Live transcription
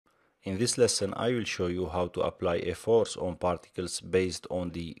In this lesson, I will show you how to apply a force on particles based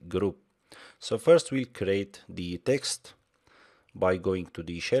on the group. So first we'll create the text by going to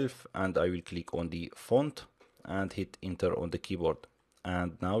the shelf, and I will click on the font and hit enter on the keyboard.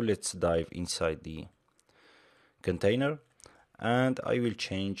 And now let's dive inside the container, and I will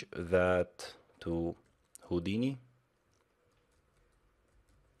change that to Houdini.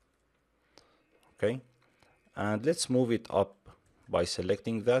 Okay, and let's move it up by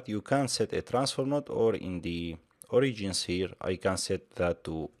selecting that. You can set a transform node, or in the origins here I can set that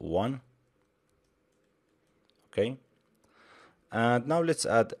to 1. Okay, and now let's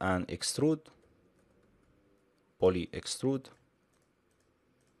add an extrude, poly extrude,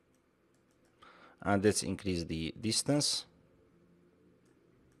 and let's increase the distance,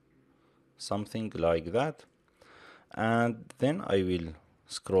 something like that. And then I will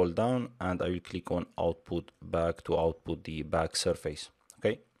scroll down and I will click on output back to output the back surface.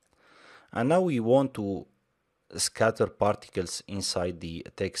 Okay, and now we want to scatter particles inside the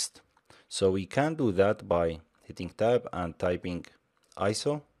text. So we can do that by hitting tab and typing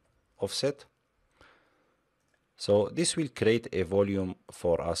ISO offset. So this will create a volume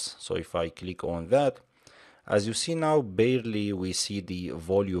for us. So if I click on that, as you see now, barely we see the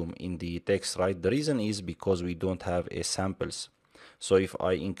volume in the text, right? The reason is because we don't have a samples. So if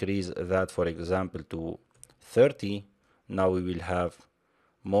I increase that, for example, to 30, now we will have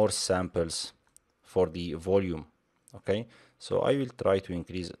more samples for the volume. Okay, so I will try to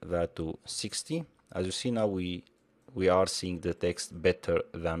increase that to 60. As you see now, we are seeing the text better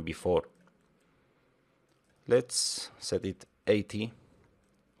than before. Let's set it 80.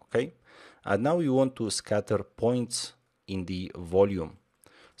 Okay, and now we want to scatter points in the volume.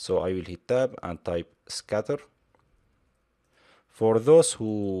 So I will hit tab and type scatter. For those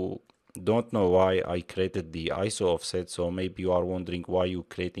who don't know why I created the ISO offset, so maybe you are wondering why you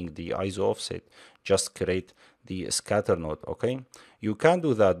creating the ISO offset, just create the scatter node. Okay, you can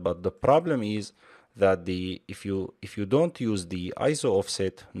do that, but the problem is that if you don't use the ISO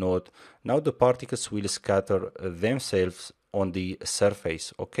offset node, now the particles will scatter themselves on the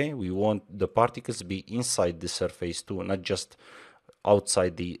surface. Okay, we want the particles be inside the surface too, not just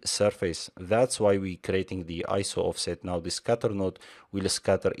outside the surface. That's why we creating the ISO offset. Now the scatter node will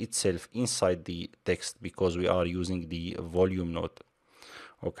scatter itself inside the text because we are using the volume node.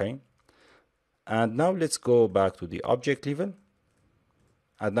 Okay, and now let's go back to the object level,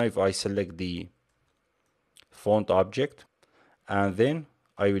 and now if I select the font object, and then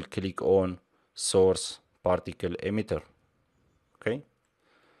I will click on source particle emitter. Okay,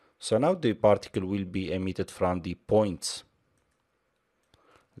 so now the particle will be emitted from the points.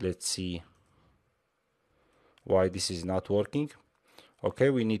 Let's see why this is not working. Okay,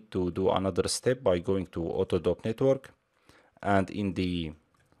 we need to do another step by going to auto.network, and in the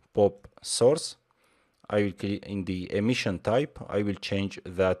pop source I will click in the emission type, I will change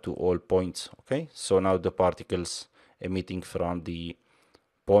that to all points. Okay, so now the particles emitting from the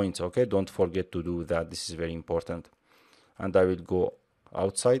points. Okay, don't forget to do that, this is very important. And I will go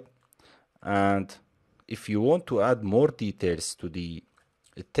outside, and if you want to add more details to the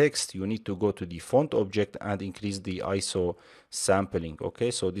text, you need to go to the font object and increase the ISO sampling. Okay,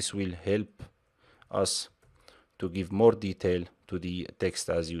 so this will help us to give more detail to the text,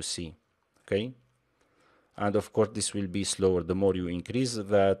 as you see. Okay, and of course this will be slower. The more you increase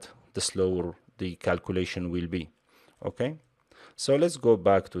that, the slower the calculation will be. Okay, so let's go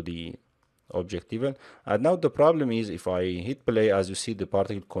back to the object level, and now the problem is if I hit play, as you see, the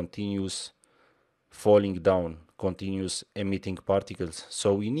particle continues falling down, continues emitting particles.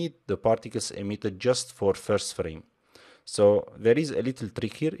 So we need the particles emitted just for first frame. So there is a little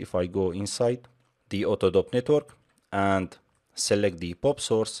trick here. If I go inside the auto.network and select the pop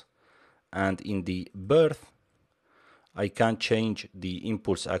source, and in the birth I can change the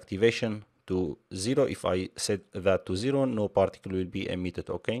impulse activation to 0. If I set that to 0, no particle will be emitted.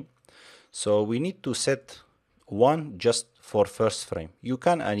 Okay, so we need to set 1 just for first frame. You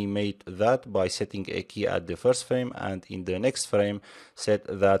can animate that by setting a key at the first frame, and in the next frame set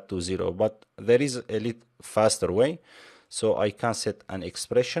that to 0, but there is a little faster way. So I can set an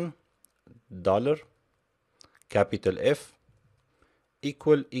expression $F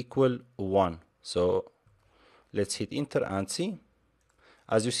equal 1. So let's hit enter and see.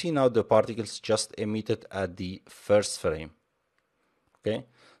 As you see now, the particles just emitted at the first frame. Okay,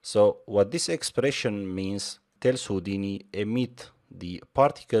 so what this expression means, tells Houdini emit the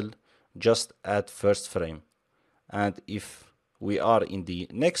particle just at first frame, and if we are in the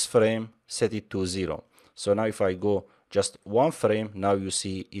next frame, set it to 0. So now if I go just one frame, now you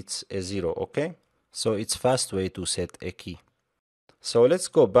see it's a 0. Okay, so it's fast way to set a key. So let's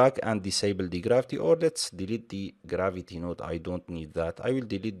go back and disable the gravity, or let's delete the gravity node. I don't need that. I will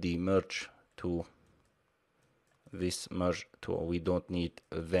delete the merge to this merge to, we don't need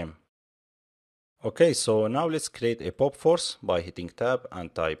them. Okay, so now let's create a pop force by hitting tab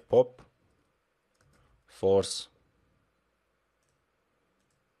and type pop force.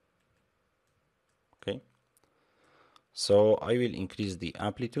 Okay, so I will increase the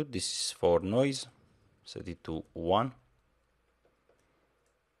amplitude. This is for noise, set it to 1.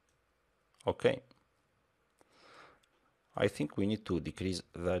 Okay, I think we need to decrease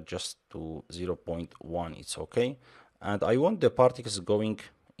that just to 0.1. It's okay. And I want the particles going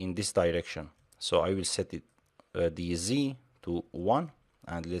in this direction. So I will set it the Z to 1,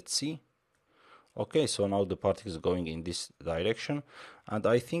 and let's see. Okay, so now the particles going in this direction, and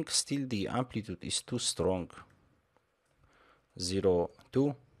I think still the amplitude is too strong. 0,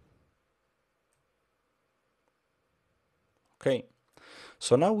 2. Okay,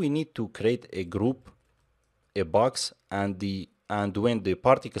 so now we need to create a group, a box, and when the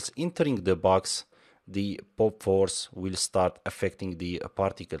particles entering the box, the pop force will start affecting the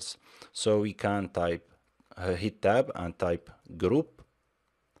particles. So we can type hit tab and type group.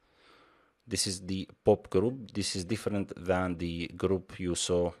 This is the pop group. This is different than the group you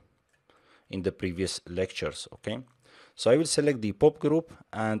saw in the previous lectures. Okay, so I will select the pop group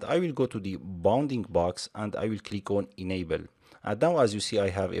and I will go to the bounding box and I will click on enable. And now as you see, I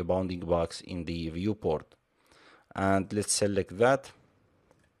have a bounding box in the viewport. And let's select that.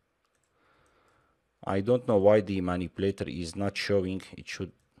 I don't know why the manipulator is not showing. It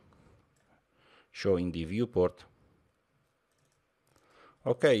should show in the viewport.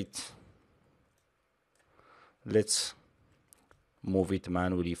 Okay, let's move it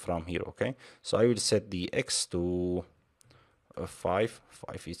manually from here. Okay, so I will set the X to 5.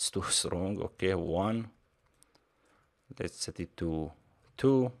 5 is too strong. Okay, 1. Let's set it to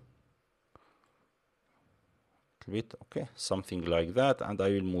 2. Bit, okay, something like that, and I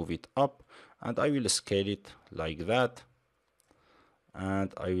will move it up and I will scale it like that,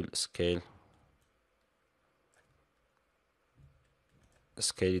 and I will scale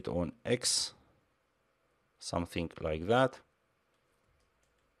it on X, something like that.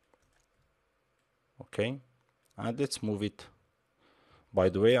 Okay, and let's move it. By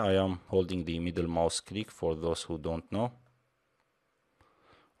the way, I am holding the middle mouse click for those who don't know.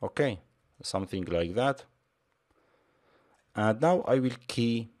 Okay, something like that. And now I will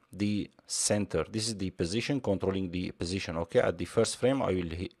key the center. This is the position, controlling the position. Okay, at the first frame I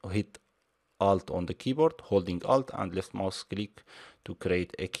will hit Alt on the keyboard, holding Alt and left mouse click to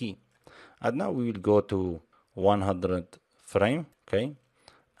create a key. And now we will go to 100 frame. Okay,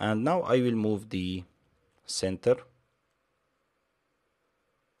 and now I will move the center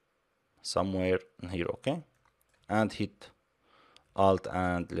somewhere here. Okay, and hit Alt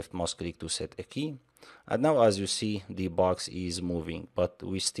and left mouse click to set a key. And now as you see, the box is moving, but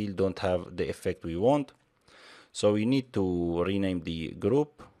we still don't have the effect we want. So we need to rename the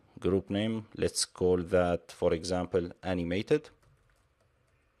group name. Let's call that, for example, animated.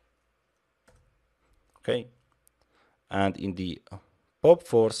 Okay, and in the pop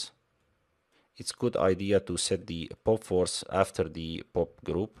force, it's good idea to set the pop force after the pop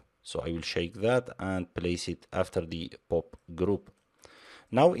group. So I will shake that and place it after the pop group.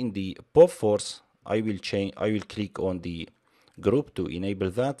 Now in the pop force, I will click on the group to enable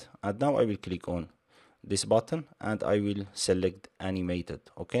that, and now I will click on this button and I will select animated.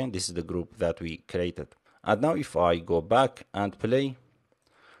 Okay, this is the group that we created. And now if I go back and play,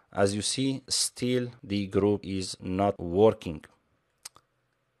 as you see, still the group is not working.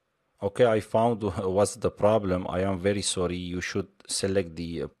 Okay, I found what's the problem. I am very sorry. You should select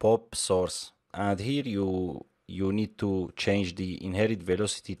the pop source, and here you need to change the inherit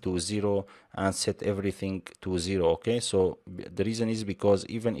velocity to 0 and set everything to 0. Okay, so the reason is because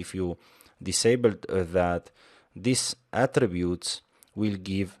even if you disabled that, these attributes will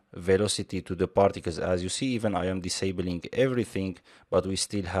give velocity to the particles. As you see, even I am disabling everything, but we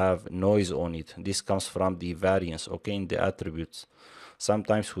still have noise on it. This comes from the variance, okay, in the attributes.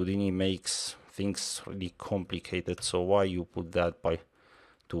 Sometimes Houdini makes things really complicated, so why you put that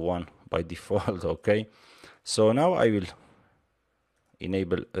to 1 by default? Okay, so now I will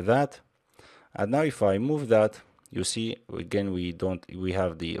enable that, and now if I move that, you see again we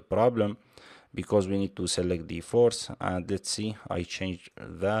have the problem because we need to select the force. And let's see, I changed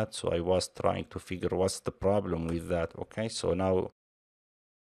that, so I was trying to figure what's the problem with that. Okay, so now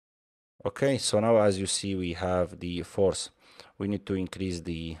as you see, we have the force. We need to increase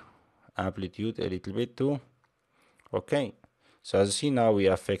the amplitude a little bit too. Okay, so as you see, now we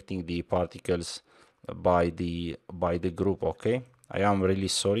are affecting the particles by the group. Okay, I am really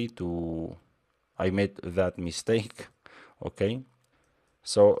sorry I made that mistake. Okay,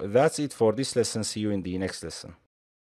 so that's it for this lesson. See you in the next lesson.